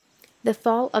The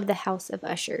Fall of the House of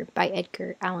Usher by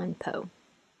Edgar Allan Poe.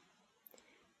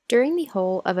 During the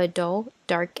whole of a dull,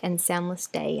 dark, and soundless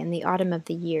day in the autumn of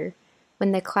the year,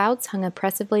 when the clouds hung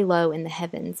oppressively low in the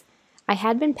heavens, I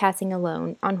had been passing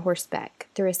alone, on horseback,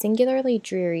 through a singularly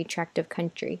dreary tract of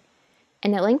country,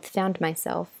 and at length found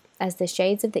myself, as the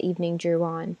shades of the evening drew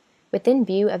on, within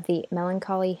view of the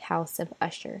melancholy house of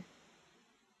Usher.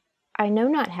 I know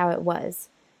not how it was,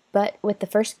 but with the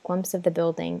first glimpse of the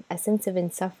building, a sense of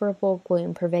insufferable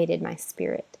gloom pervaded my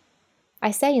spirit.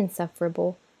 I say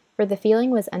insufferable, for the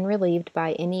feeling was unrelieved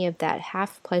by any of that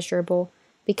half-pleasurable,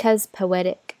 because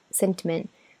poetic sentiment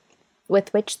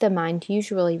with which the mind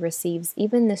usually receives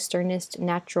even the sternest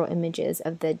natural images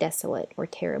of the desolate or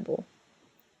terrible.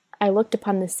 I looked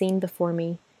upon the scene before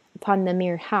me, upon the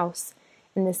mere house,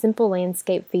 and the simple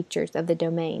landscape features of the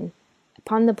domain,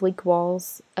 upon the bleak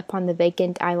walls, upon the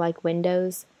vacant eye-like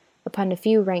windows, upon a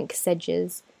few rank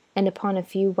sedges, and upon a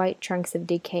few white trunks of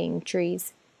decaying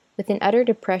trees, with an utter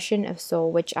depression of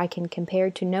soul which I can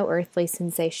compare to no earthly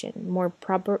sensation more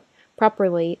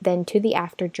properly than to the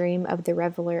after-dream of the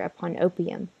reveller upon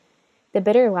opium, the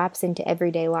bitter lapse into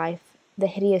everyday life, the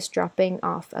hideous dropping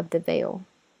off of the veil.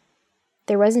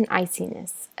 There was an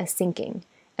iciness, a sinking,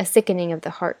 a sickening of the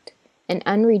heart, an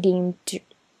unredeemed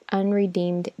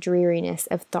dreariness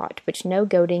of thought which no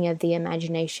goading of the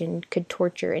imagination could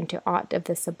torture into aught of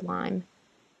the sublime.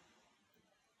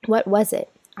 What was it?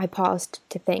 I paused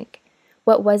to think.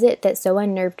 What was it that so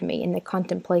unnerved me in the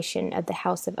contemplation of the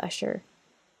house of Usher?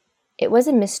 It was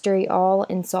a mystery all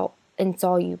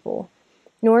insoluble,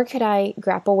 nor could I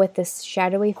grapple with the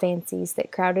shadowy fancies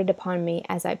that crowded upon me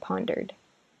as I pondered.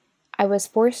 I was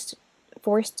forced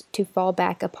to fall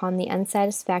back upon the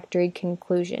unsatisfactory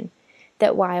conclusion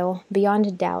that while, beyond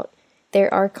a doubt,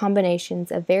 there are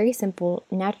combinations of very simple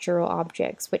natural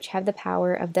objects which have the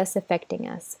power of thus affecting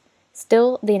us,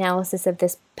 still the analysis of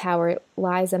this power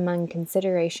lies among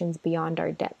considerations beyond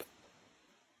our depth.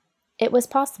 It was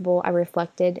possible, I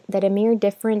reflected, that a mere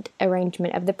different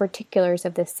arrangement of the particulars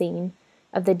of the scene,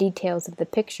 of the details of the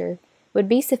picture, would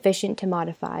be sufficient to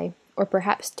modify, or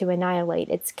perhaps to annihilate,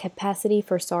 its capacity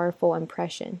for sorrowful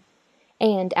impression.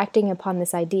 And, acting upon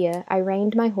this idea, I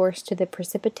reined my horse to the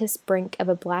precipitous brink of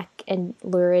a black and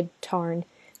lurid tarn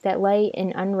that lay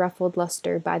in unruffled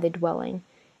lustre by the dwelling,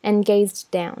 and gazed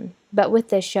down, but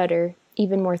with a shudder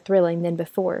even more thrilling than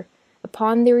before,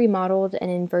 upon the remodelled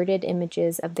and inverted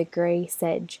images of the grey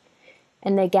sedge,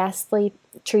 and the ghastly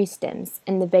tree stems,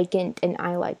 and the vacant and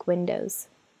eye-like windows.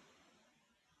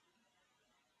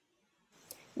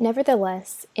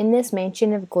 Nevertheless, in this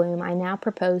mansion of gloom I now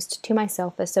proposed to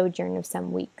myself a sojourn of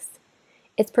some weeks.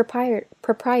 Its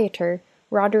proprietor,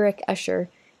 Roderick Usher,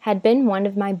 had been one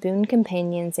of my boon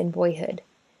companions in boyhood,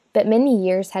 but many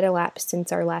years had elapsed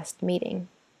since our last meeting.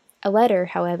 A letter,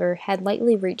 however, had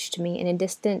lately reached me in a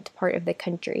distant part of the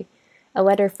country, a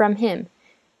letter from him,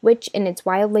 which in its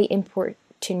wildly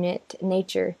importunate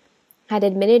nature had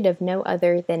admitted of no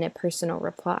other than a personal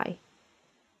reply.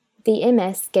 The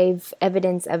MS gave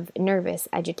evidence of nervous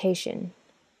agitation.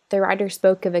 The writer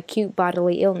spoke of acute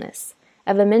bodily illness,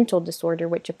 of a mental disorder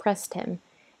which oppressed him,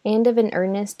 and of an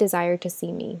earnest desire to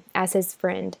see me, as his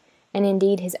friend, and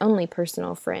indeed his only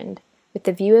personal friend, with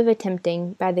the view of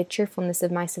attempting, by the cheerfulness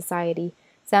of my society,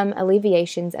 some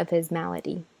alleviations of his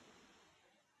malady.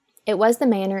 It was the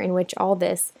manner in which all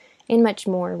this, and much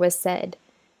more, was said.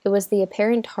 It was the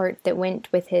apparent heart that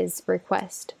went with his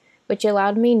request, which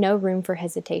allowed me no room for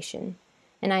hesitation,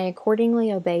 and I accordingly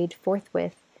obeyed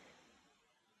forthwith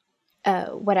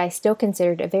what I still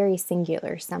considered a very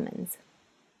singular summons.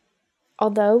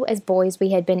 Although, as boys,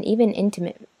 we had been even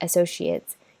intimate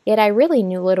associates, yet I really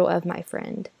knew little of my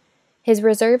friend. His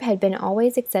reserve had been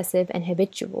always excessive and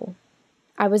habitual.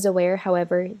 I was aware,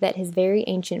 however, that his very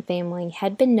ancient family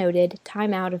had been noted,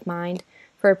 time out of mind,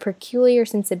 for a peculiar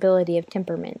sensibility of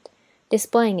temperament,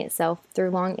 displaying itself through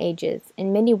long ages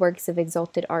in many works of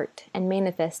exalted art, and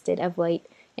manifested of late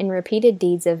in repeated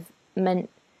deeds of munificent,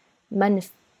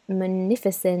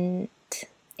 munificent,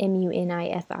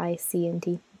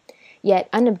 yet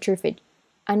unobtrusive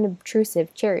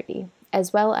charity,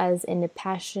 as well as in a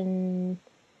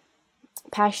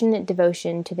passionate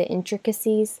devotion to the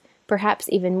intricacies, perhaps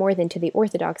even more than to the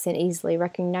orthodox and easily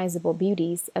recognizable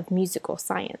beauties of musical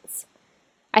science.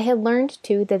 I had learned,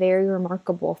 too, the very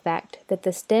remarkable fact that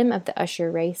the stem of the Usher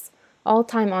race, all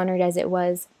time honored as it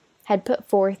was, had put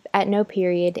forth at no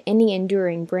period any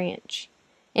enduring branch.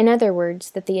 In other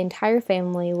words, that the entire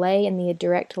family lay in the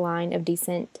direct line of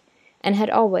descent, and had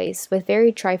always, with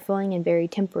very trifling and very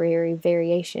temporary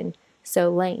variation, so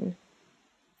lain.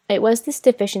 It was this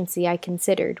deficiency I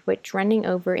considered, which, running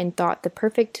over in thought the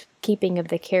perfect keeping of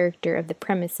the character of the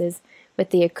premises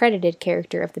with the accredited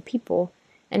character of the people,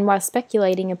 and while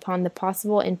speculating upon the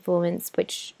possible influence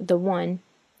which the one,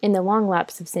 in the long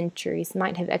lapse of centuries,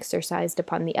 might have exercised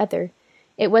upon the other,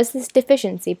 it was this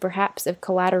deficiency perhaps of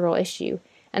collateral issue,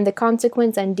 and the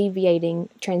consequent undeviating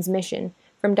transmission,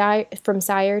 from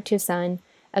sire to son,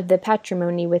 of the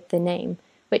patrimony with the name,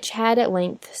 which had at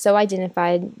length so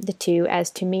identified the two as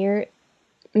to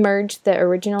merge the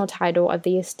original title of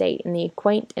the estate in the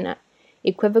quaint and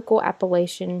equivocal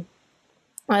appellation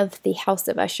of the House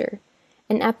of Usher,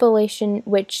 an appellation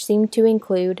which seemed to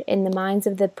include, in the minds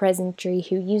of the peasantry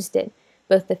who used it,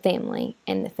 both the family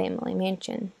and the family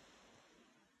mansion.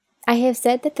 I have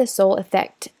said that the sole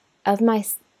effect of my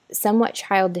somewhat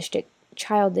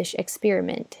childish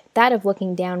experiment, that of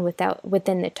looking down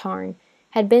within the tarn,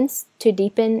 had been to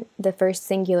deepen the first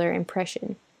singular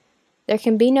impression. There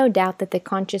can be no doubt that the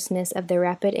consciousness of the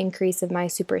rapid increase of my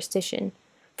superstition,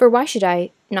 for why should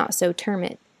I not so term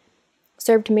it,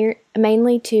 served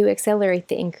mainly to accelerate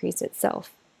the increase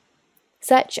itself.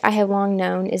 Such, I have long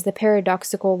known, is the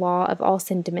paradoxical law of all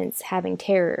sentiments having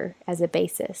terror as a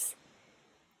basis.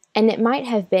 And it might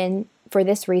have been for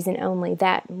this reason only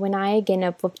that, when I again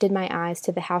uplifted my eyes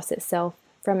to the house itself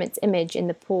from its image in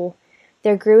the pool,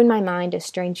 there grew in my mind a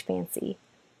strange fancy,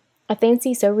 a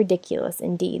fancy so ridiculous,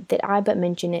 indeed, that I but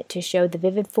mention it to show the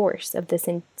vivid force of the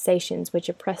sensations which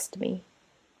oppressed me.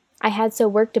 I had so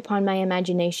worked upon my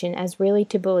imagination as really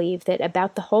to believe that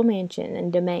about the whole mansion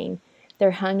and domain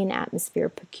there hung an atmosphere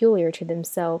peculiar to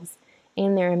themselves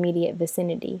and their immediate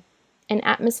vicinity, an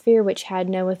atmosphere which had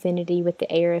no affinity with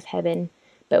the air of heaven,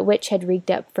 but which had reeked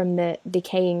up from the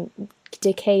decayed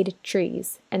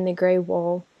trees, and the grey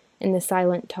wall, and the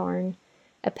silent tarn,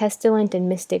 a pestilent and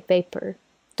mystic vapor,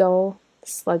 dull,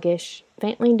 sluggish,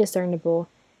 faintly discernible,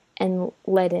 and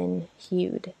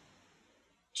leaden-hued.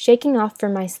 Shaking off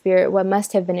from my spirit what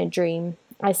must have been a dream,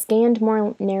 I scanned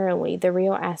more narrowly the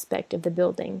real aspect of the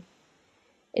building.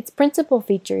 Its principal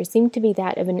feature seemed to be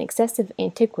that of an excessive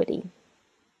antiquity.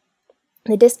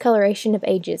 The discoloration of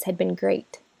ages had been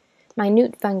great.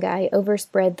 Minute fungi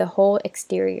overspread the whole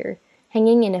exterior,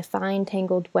 hanging in a fine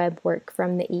tangled web work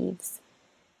from the eaves.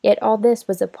 Yet all this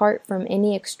was apart from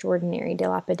any extraordinary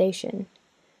dilapidation.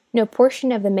 No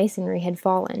portion of the masonry had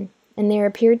fallen, and there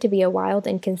appeared to be a wild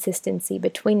inconsistency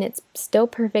between its still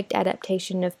perfect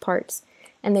adaptation of parts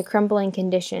and the crumbling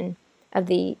condition of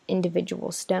the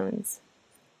individual stones.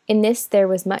 In this there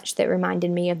was much that reminded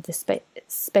me of the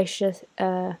specious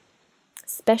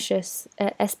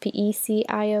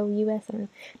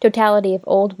totality of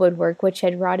old woodwork which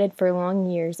had rotted for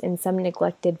long years in some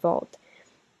neglected vault,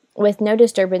 with no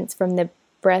disturbance from the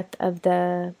breath of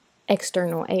the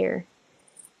external air.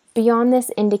 Beyond this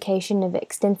indication of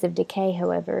extensive decay,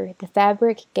 however, the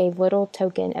fabric gave little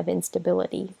token of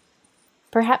instability.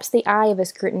 Perhaps the eye of a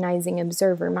scrutinizing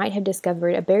observer might have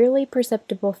discovered a barely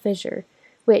perceptible fissure,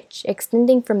 which,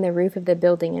 extending from the roof of the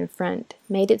building in front,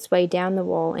 made its way down the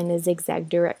wall in a zigzag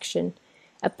direction,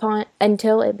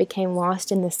 until it became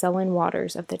lost in the sullen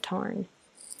waters of the tarn.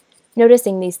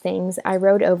 Noticing these things, I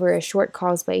rode over a short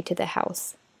causeway to the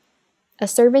house. A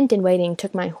servant in waiting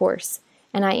took my horse,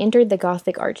 and I entered the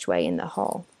Gothic archway in the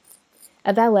hall.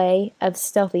 A valet of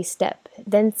stealthy step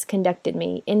thence conducted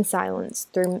me, in silence,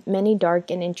 through many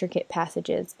dark and intricate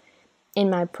passages, in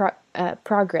my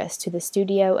progress to the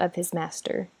studio of his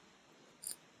master.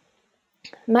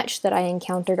 Much that I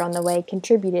encountered on the way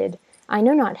contributed, I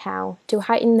know not how, to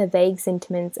heighten the vague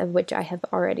sentiments of which I have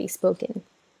already spoken.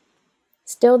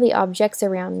 Still the objects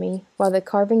around me, while the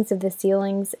carvings of the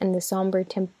ceilings and the sombre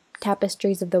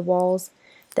tapestries of the walls,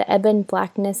 the ebon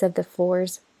blackness of the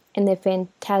floors, and the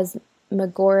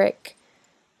phantasmagoric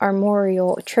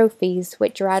armorial trophies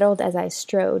which rattled as I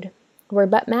strode, were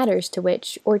but matters to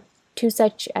which, or to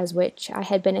such as which, I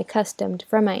had been accustomed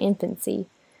from my infancy.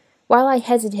 While I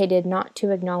hesitated not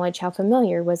to acknowledge how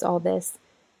familiar was all this,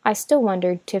 I still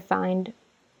wondered to find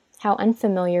how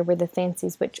unfamiliar were the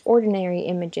fancies which ordinary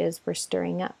images were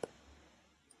stirring up.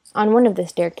 On one of the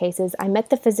staircases I met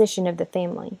the physician of the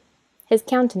family. His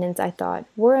countenance, I thought,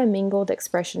 wore a mingled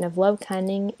expression of low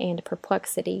cunning and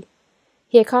perplexity.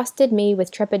 He accosted me with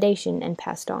trepidation and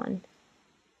passed on.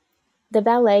 The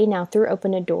valet now threw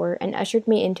open a door and ushered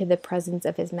me into the presence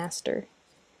of his master.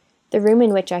 The room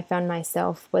in which I found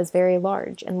myself was very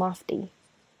large and lofty.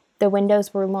 The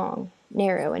windows were long,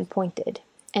 narrow, and pointed,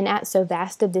 and at so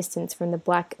vast a distance from the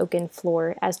black oaken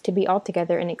floor as to be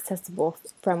altogether inaccessible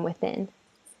from within.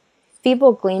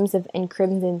 Feeble gleams of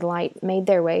encrimsoned light made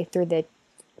their way through the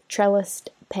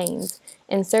trellised panes,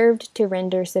 and served to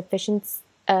render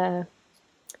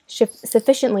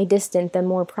sufficiently distant the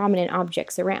more prominent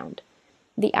objects around.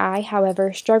 The eye,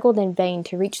 however, struggled in vain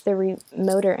to reach the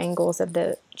remoter angles of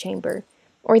the chamber,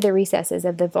 or the recesses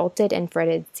of the vaulted and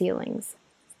fretted ceilings.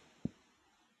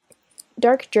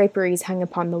 Dark draperies hung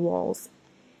upon the walls.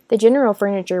 The general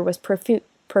furniture was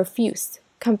profuse,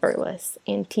 comfortless,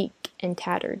 antique, and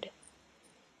tattered.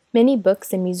 Many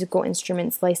books and musical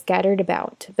instruments lay scattered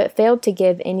about, but failed to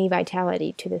give any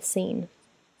vitality to the scene.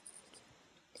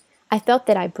 I felt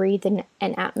that I breathed an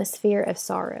atmosphere of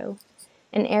sorrow.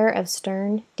 An air of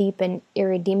stern, deep, and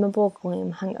irredeemable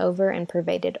gloom hung over and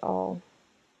pervaded all.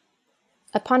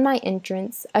 Upon my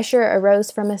entrance, Usher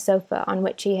arose from a sofa on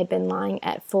which he had been lying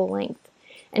at full length,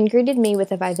 and greeted me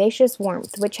with a vivacious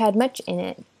warmth which had much in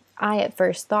it, I at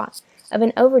first thought, of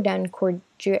an overdone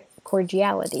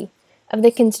cordiality, of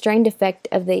the constrained effect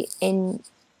of the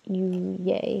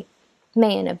ennuyé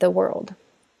man of the world.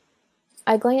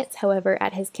 A glance, however,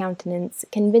 at his countenance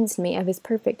convinced me of his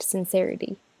perfect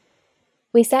sincerity.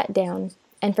 We sat down,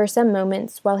 and for some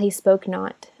moments, while he spoke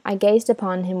not, I gazed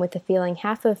upon him with a feeling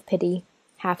half of pity,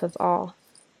 half of awe.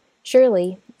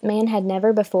 Surely, man had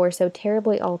never before so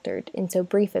terribly altered, in so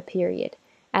brief a period,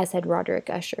 as had Roderick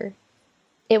Usher.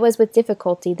 It was with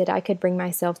difficulty that I could bring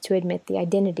myself to admit the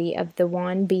identity of the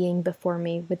wan being before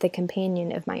me with the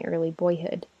companion of my early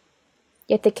boyhood.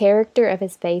 Yet the character of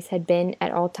his face had been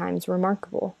at all times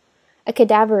remarkable. A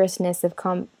cadaverousness of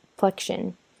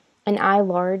complexion, an eye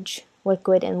large,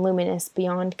 liquid, and luminous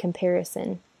beyond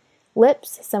comparison,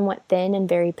 lips somewhat thin and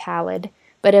very pallid,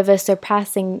 but of a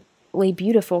surpassingly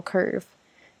beautiful curve,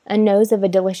 a nose of a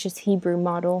delicious Hebrew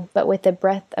model, but with a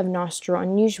breadth of nostril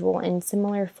unusual in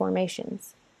similar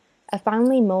formations, a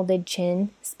finely molded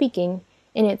chin, speaking,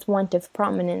 in its want of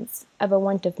prominence, of a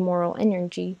want of moral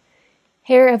energy,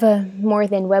 hair of a more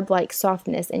than web-like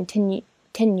softness and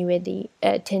tenuity.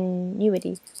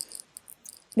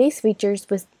 These features,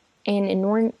 with an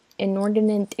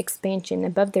inordinate expansion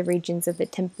above the regions of the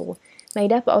temple,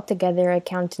 made up altogether a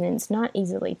countenance not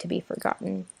easily to be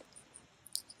forgotten.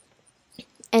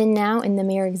 And now, in the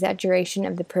mere exaggeration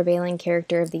of the prevailing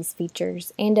character of these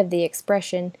features, and of the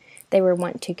expression they were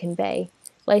wont to convey,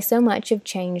 lay so much of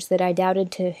change that I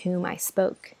doubted to whom I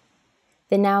spoke.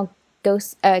 The now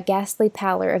ghastly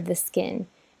pallor of the skin,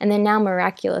 and the now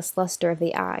miraculous luster of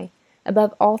the eye,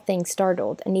 above all things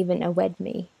startled and even awed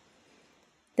me.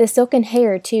 The silken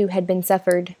hair, too, had been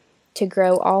suffered to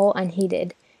grow all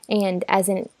unheeded, and as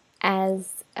in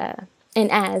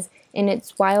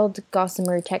its wild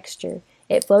gossamer texture,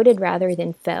 it floated rather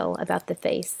than fell about the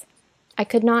face. I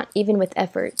could not, even with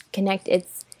effort, connect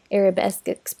its arabesque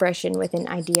expression with an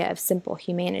idea of simple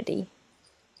humanity.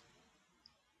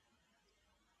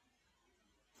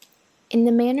 In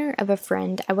the manner of a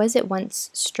friend, I was at once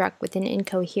struck with an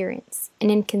incoherence, an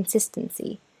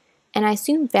inconsistency, and I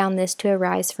soon found this to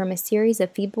arise from a series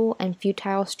of feeble and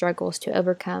futile struggles to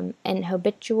overcome an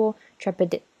habitual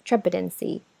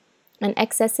trepidancy, an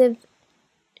excessive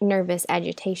nervous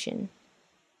agitation.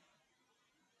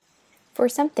 For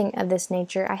something of this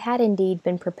nature I had indeed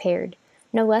been prepared,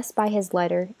 no less by his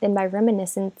letter than by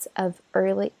reminiscence of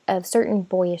certain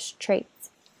boyish traits,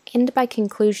 and by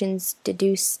conclusions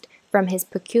deduced from his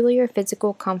peculiar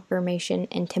physical conformation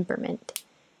and temperament.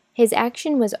 His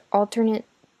action was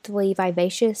alternately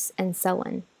vivacious and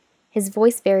sullen. His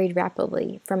voice varied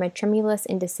rapidly from a tremulous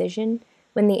indecision,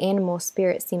 when the animal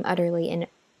spirit seemed utterly in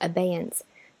abeyance,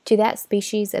 to that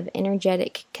species of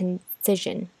energetic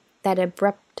concision, that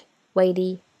abrupt,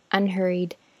 weighty,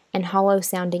 unhurried, and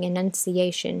hollow-sounding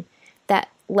enunciation, that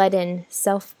leaden,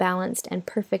 self-balanced, and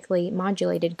perfectly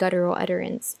modulated guttural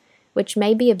utterance, which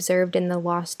may be observed in the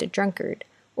lost drunkard,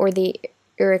 or the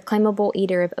irreclaimable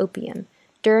eater of opium,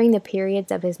 during the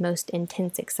periods of his most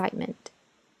intense excitement.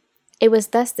 It was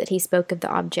thus that he spoke of the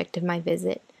object of my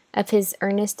visit, of his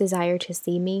earnest desire to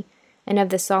see me, and of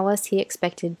the solace he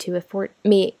expected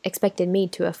me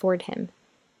to afford him.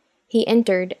 He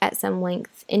entered, at some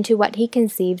length, into what he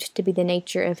conceived to be the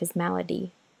nature of his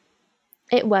malady.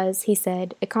 It was, he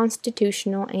said, a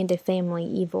constitutional and a family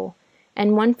evil,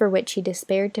 and one for which he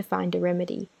despaired to find a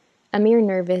remedy, a mere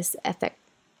nervous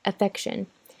affection,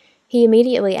 he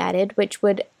immediately added, which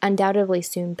would undoubtedly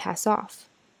soon pass off.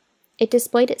 It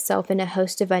displayed itself in a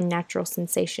host of unnatural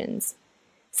sensations.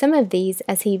 Some of these,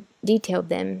 as he detailed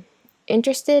them,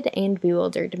 interested and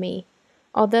bewildered me,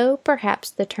 although perhaps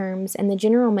the terms and the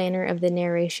general manner of the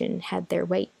narration had their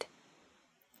weight.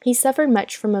 He suffered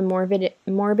much from a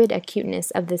morbid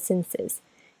acuteness of the senses.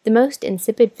 The most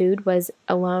insipid food was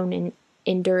alone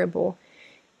endurable.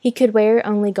 He could wear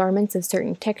only garments of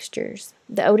certain textures.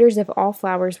 The odors of all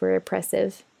flowers were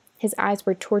oppressive. His eyes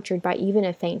were tortured by even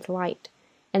a faint light.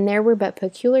 and there were but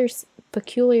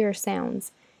peculiar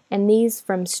sounds, and these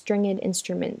from stringed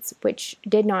instruments, which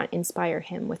did not inspire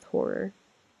him with horror.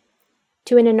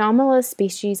 To an anomalous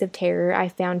species of terror I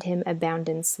found him a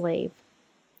bounden slave.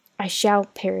 "I shall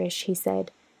perish," he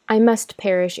said. "I must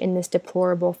perish in this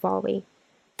deplorable folly.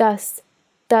 Thus,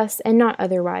 and not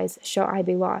otherwise, shall I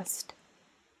be lost.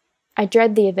 I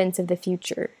dread the events of the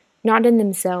future, not in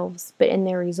themselves, but in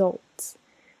their results.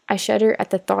 I shudder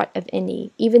at the thought of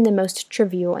any, even the most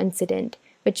trivial incident,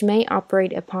 which may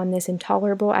operate upon this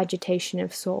intolerable agitation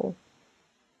of soul.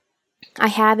 I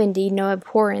have indeed no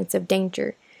abhorrence of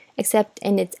danger, except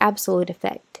in its absolute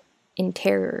effect, in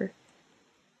terror.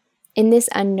 In this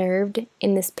unnerved,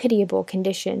 in this pitiable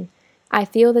condition, I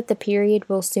feel that the period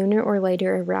will sooner or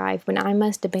later arrive when I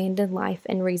must abandon life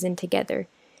and reason together,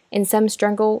 in some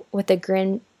struggle with the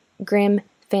grim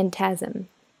phantasm,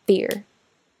 fear."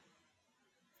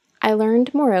 I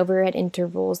learned, moreover, at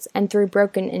intervals, and through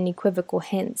broken and equivocal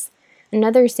hints,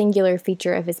 another singular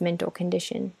feature of his mental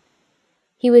condition.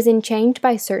 He was enchained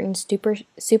by certain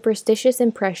superstitious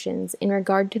impressions in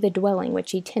regard to the dwelling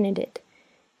which he tenanted,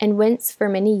 and whence for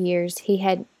many years he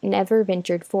had never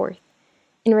ventured forth,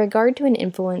 in regard to an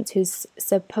influence whose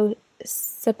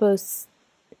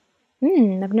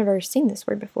I've never seen this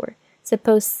word before,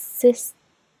 supposititious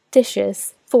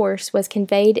force was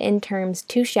conveyed in terms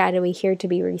too shadowy here to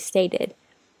be restated,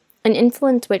 an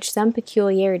influence which some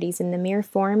peculiarities in the mere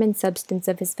form and substance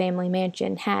of his family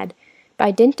mansion had, by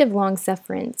dint of long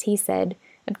sufferance, he said,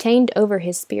 obtained over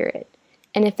his spirit,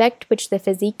 an effect which the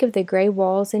physique of the grey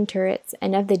walls and turrets,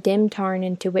 and of the dim tarn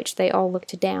into which they all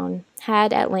looked down,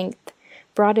 had at length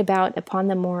brought about upon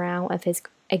the morale of his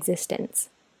existence.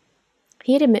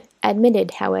 He had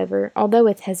admitted, however, although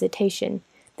with hesitation,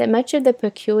 that much of the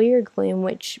peculiar gloom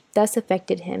which thus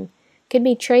affected him could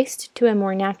be traced to a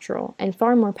more natural and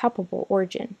far more palpable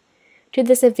origin, to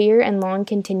the severe and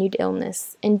long-continued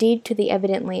illness, indeed to the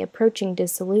evidently approaching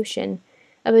dissolution,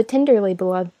 of a tenderly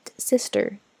beloved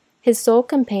sister, his sole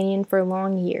companion for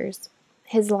long years,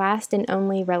 his last and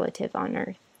only relative on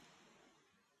earth.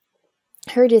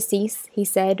 Her decease, he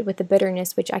said, with a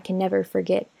bitterness which I can never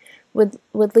forget,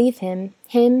 would leave him,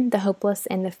 the hopeless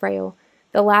and the frail,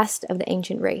 the last of the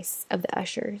ancient race of the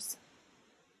Ushers.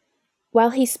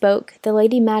 While he spoke, the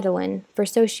Lady Madeline, for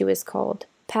so she was called,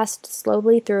 passed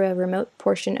slowly through a remote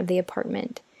portion of the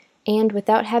apartment, and,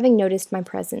 without having noticed my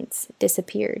presence,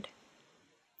 disappeared.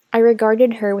 I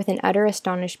regarded her with an utter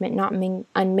astonishment not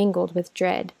unmingled with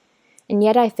dread, and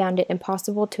yet I found it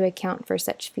impossible to account for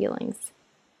such feelings.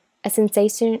 A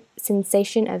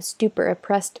sensation of stupor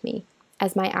oppressed me,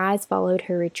 as my eyes followed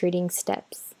her retreating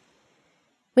steps.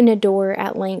 When a door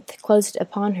at length closed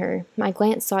upon her, my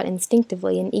glance sought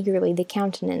instinctively and eagerly the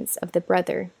countenance of the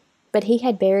brother, but he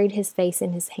had buried his face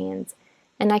in his hands,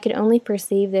 and I could only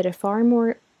perceive that a far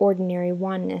more ordinary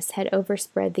wanness had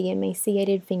overspread the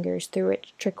emaciated fingers through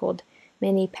which trickled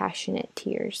many passionate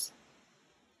tears.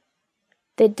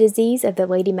 The disease of the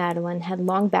Lady Madeline had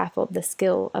long baffled the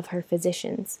skill of her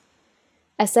physicians.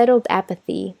 A settled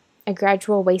apathy, a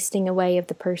gradual wasting away of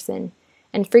the person,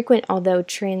 and frequent although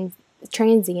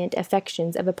transient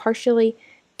affections of a partially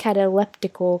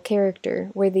cataleptical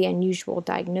character were the unusual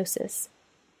diagnosis.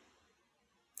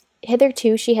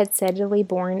 Hitherto she had steadily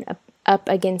borne up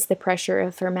against the pressure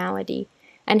of her malady,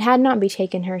 and had not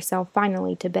betaken herself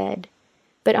finally to bed.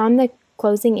 But on the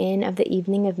closing in of the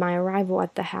evening of my arrival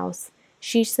at the house,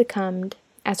 she succumbed,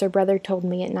 as her brother told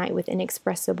me at night with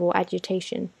inexpressible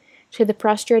agitation, to the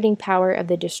prostrating power of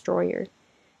the destroyer,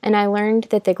 and I learned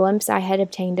that the glimpse I had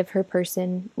obtained of her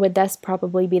person would thus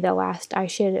probably be the last I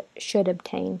should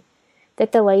obtain,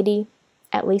 that the lady,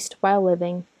 at least while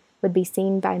living, would be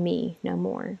seen by me no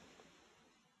more.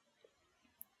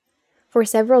 For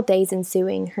several days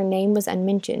ensuing, her name was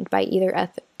unmentioned by either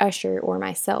Usher or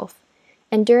myself,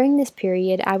 and during this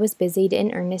period I was busied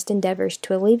in earnest endeavors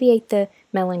to alleviate the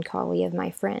melancholy of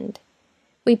my friend.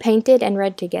 We painted and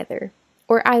read together,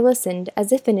 or I listened,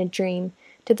 as if in a dream,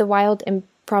 to the wild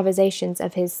improvisations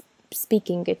of his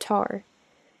speaking guitar.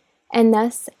 And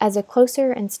thus, as a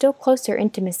closer and still closer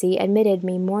intimacy admitted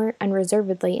me more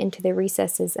unreservedly into the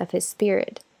recesses of his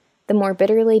spirit, the more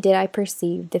bitterly did I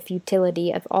perceive the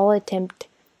futility of all attempt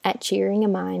at cheering a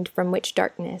mind from which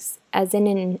darkness, as in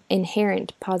an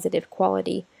inherent positive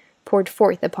quality, poured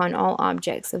forth upon all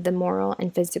objects of the moral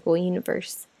and physical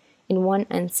universe, in one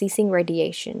unceasing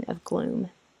radiation of gloom.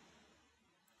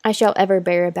 I shall ever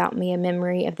bear about me a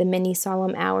memory of the many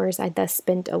solemn hours I thus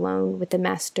spent alone with the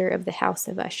master of the house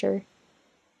of Usher.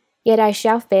 Yet I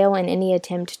shall fail in any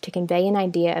attempt to convey an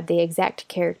idea of the exact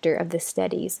character of the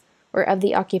studies, or of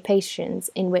the occupations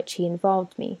in which he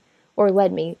involved me, or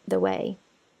led me the way.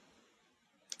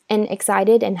 An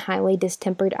excited and highly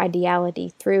distempered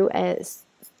ideality threw a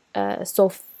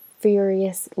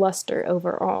sulphurous luster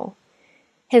over all.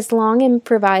 His long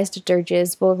improvised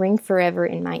dirges will ring forever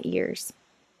in my ears.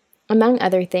 Among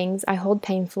other things, I hold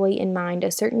painfully in mind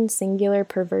a certain singular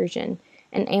perversion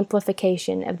and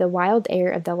amplification of the wild air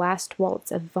of the last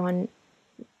waltz of von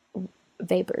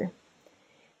Weber.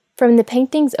 From the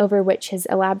paintings over which his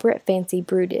elaborate fancy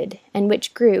brooded, and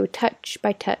which grew, touch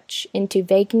by touch, into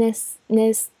vaguenesses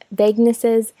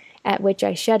at which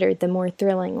I shuddered the more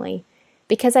thrillingly,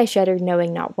 because I shuddered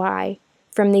knowing not why,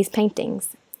 from these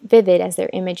paintings, vivid as their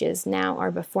images now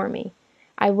are before me,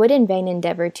 I would in vain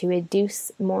endeavor to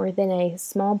educe more than a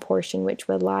small portion which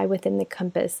would lie within the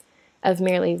compass of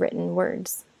merely written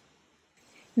words.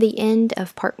 The end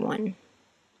of Part 1.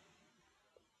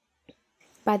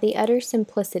 By the utter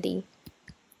simplicity,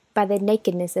 by the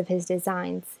nakedness of his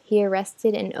designs, he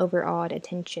arrested and overawed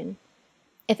attention.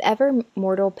 If ever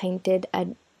mortal painted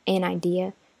an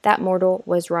idea, that mortal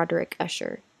was Roderick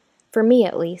Usher. For me,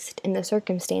 at least, in the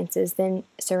circumstances then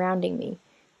surrounding me,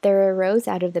 there arose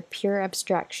out of the pure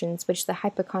abstractions which the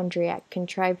hypochondriac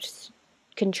contrived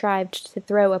to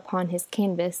throw upon his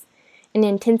canvas an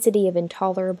intensity of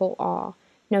intolerable awe,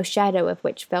 no shadow of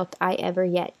which felt I ever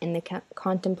yet in the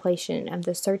contemplation of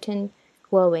the certain,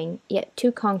 glowing, yet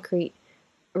too concrete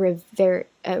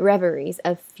reveries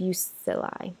of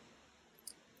Fuseli.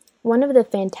 One of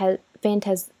the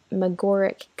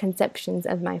phantasmagoric conceptions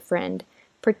of my friend,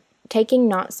 partaking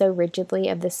not so rigidly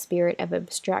of the spirit of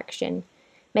abstraction,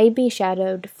 may be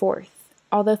shadowed forth,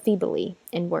 although feebly,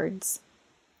 in words.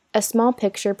 A small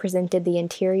picture presented the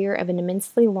interior of an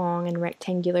immensely long and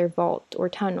rectangular vault or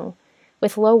tunnel,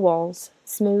 with low walls,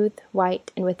 smooth,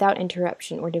 white, and without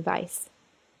interruption or device.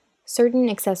 Certain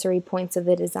accessory points of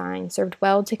the design served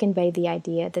well to convey the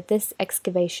idea that this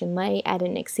excavation lay at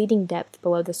an exceeding depth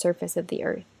below the surface of the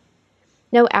earth.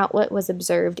 No outlet was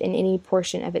observed in any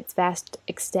portion of its vast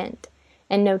extent,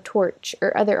 and no torch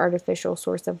or other artificial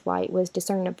source of light was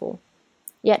discernible.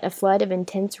 Yet a flood of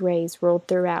intense rays rolled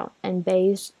throughout, and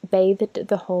bathed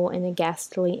the whole in a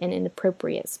ghastly and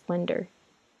inappropriate splendor.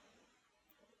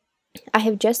 I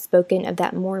have just spoken of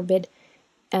that morbid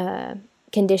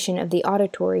condition of the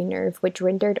auditory nerve which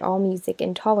rendered all music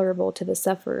intolerable to the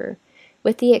sufferer,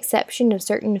 with the exception of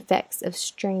certain effects of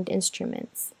stringed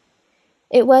instruments.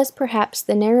 It was, perhaps,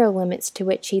 the narrow limits to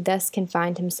which he thus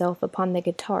confined himself upon the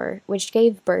guitar which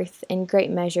gave birth, in great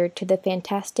measure, to the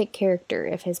fantastic character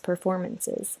of his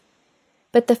performances.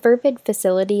 But the fervid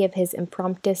facility of his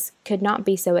impromptus could not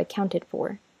be so accounted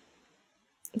for.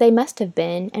 They must have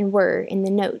been, and were, in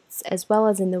the notes, as well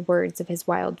as in the words of his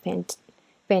wild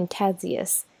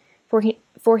fantasias, for he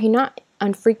not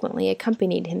unfrequently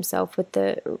accompanied himself with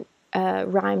the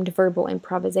rhymed verbal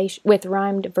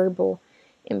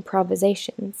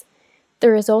improvisations, the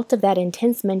result of that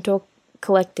intense mental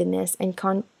collectedness and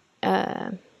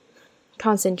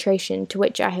concentration to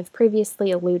which I have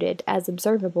previously alluded as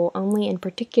observable only in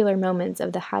particular moments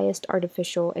of the highest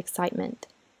artificial excitement.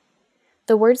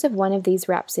 The words of one of these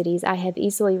rhapsodies I have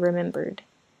easily remembered.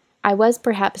 I was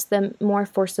perhaps the more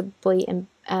forcibly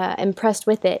impressed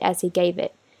with it as he gave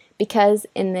it, because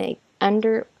in the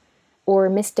under or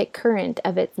mystic current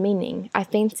of its meaning, I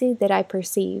fancied that I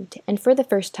perceived, and for the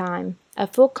first time, a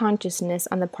full consciousness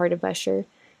on the part of Usher,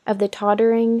 of the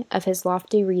tottering of his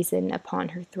lofty reason upon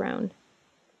her throne.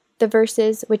 The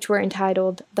verses, which were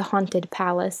entitled The Haunted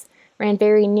Palace, ran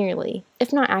very nearly,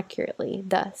 if not accurately,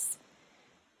 thus.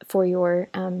 For your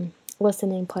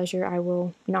listening pleasure, I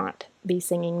will not be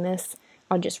singing this.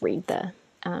 I'll just read the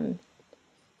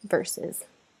verses.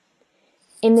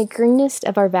 In the greenest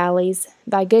of our valleys,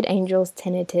 by good angels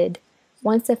tenanted,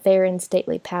 once a fair and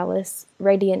stately palace,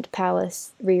 radiant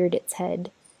palace, reared its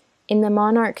head. In the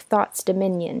monarch thought's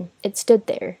dominion, it stood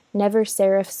there, never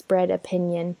seraph spread a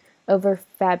pinion over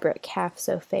fabric half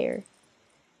so fair.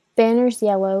 Banners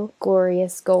yellow,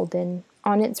 glorious, golden,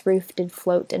 on its roof did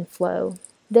float and flow.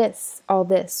 This, all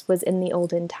this, was in the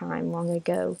olden time, long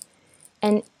ago.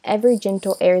 And every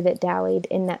gentle air that dallied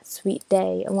in that sweet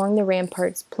day along the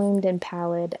ramparts plumed and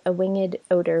pallid, a winged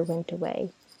odor went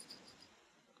away.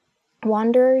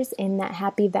 Wanderers in that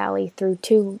happy valley through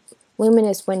two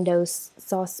luminous windows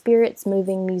saw spirits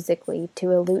moving musically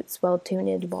to a lute's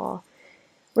well-tuned law,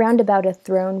 round about a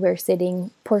throne where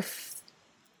sitting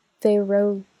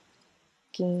Porphyrogene,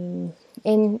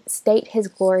 in state his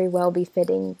glory well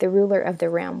befitting, the ruler of the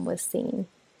realm was seen.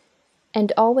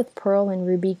 And all with pearl and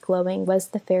ruby glowing was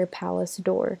the fair palace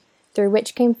door, through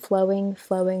which came flowing,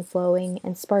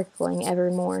 and sparkling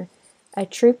evermore, a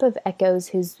troop of echoes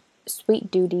whose sweet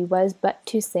duty was but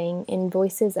to sing, in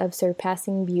voices of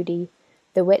surpassing beauty,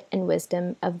 the wit and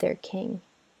wisdom of their king.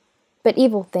 But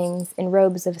evil things, in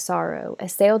robes of sorrow,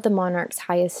 assailed the monarch's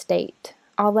high estate.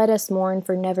 Ah, let us mourn,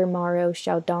 for never morrow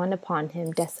shall dawn upon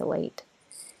him desolate.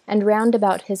 And round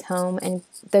about his home, and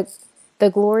the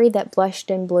glory that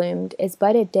blushed and bloomed is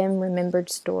but a dim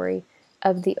remembered story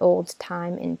of the old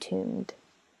time entombed.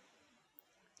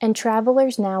 And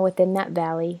travelers now within that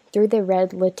valley, through the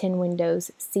red litten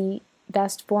windows, see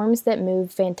vast forms that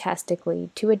move fantastically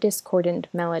to a discordant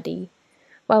melody,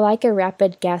 while like a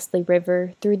rapid ghastly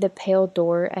river, through the pale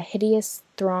door a hideous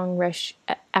throng rush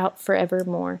out forever,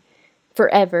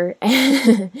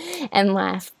 and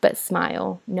laugh but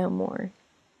smile no more.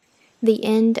 The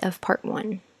end of Part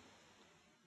 1.